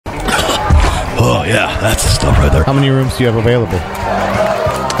Oh, yeah. That's the stuff right there. How many rooms do you have available?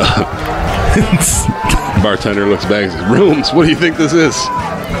 Bartender looks back and says, rooms? What do you think this is?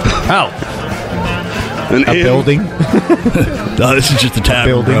 Oh, An A inn? building? No, this is just a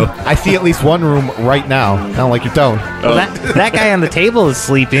tavern, Building. bro. I see at least one room right now. Sound like you don't. well, that guy on the table is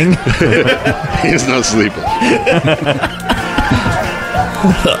sleeping. He's not sleeping.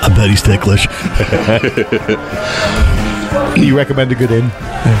 I bet he's ticklish. You recommend a good inn?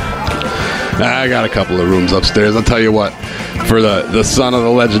 I got a couple of rooms upstairs. I'll tell you what, for the son of the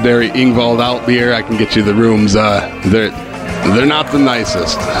legendary Ingvald Outbeer, I can get you the rooms. They're not the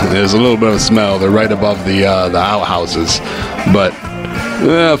nicest. There's a little bit of a smell. They're right above the outhouses. But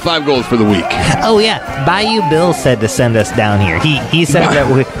 5 gold for the week. Oh yeah, Bayou Bill said to send us down here. He said that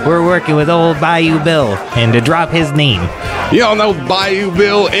we're working with old Bayou Bill and to drop his name. Y'all know Bayou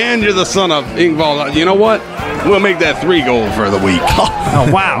Bill, and you're the son of Ingvald. You know what? We'll make that 3 gold for the week. Oh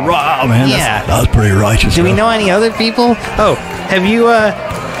wow, Wow, man. Yeah. That was pretty righteous. Do we bro. know any other people? Oh, have you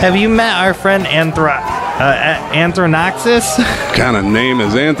met our friend Anthronoxus? What kind of name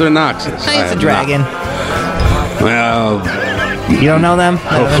is Anthronoxus? He's a dragon. Well, You don't know them?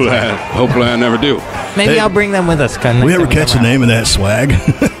 hopefully I never do. Maybe Hey, I'll bring them with us. We ever catch the name of that swag?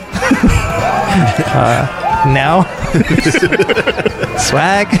 No.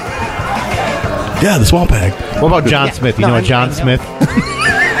 Swag? Yeah, the swamp hag. What about John Smith? You know a John Smith?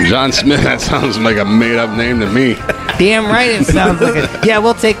 John Smith, that sounds like a made-up name to me. Damn right it sounds like it. Yeah,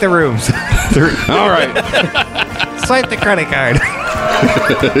 we'll take the rooms. All right. Swipe the credit card.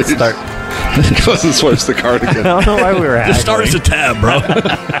 Start. Goes and swipes the card again. I don't know why we were Just start as a tab, bro.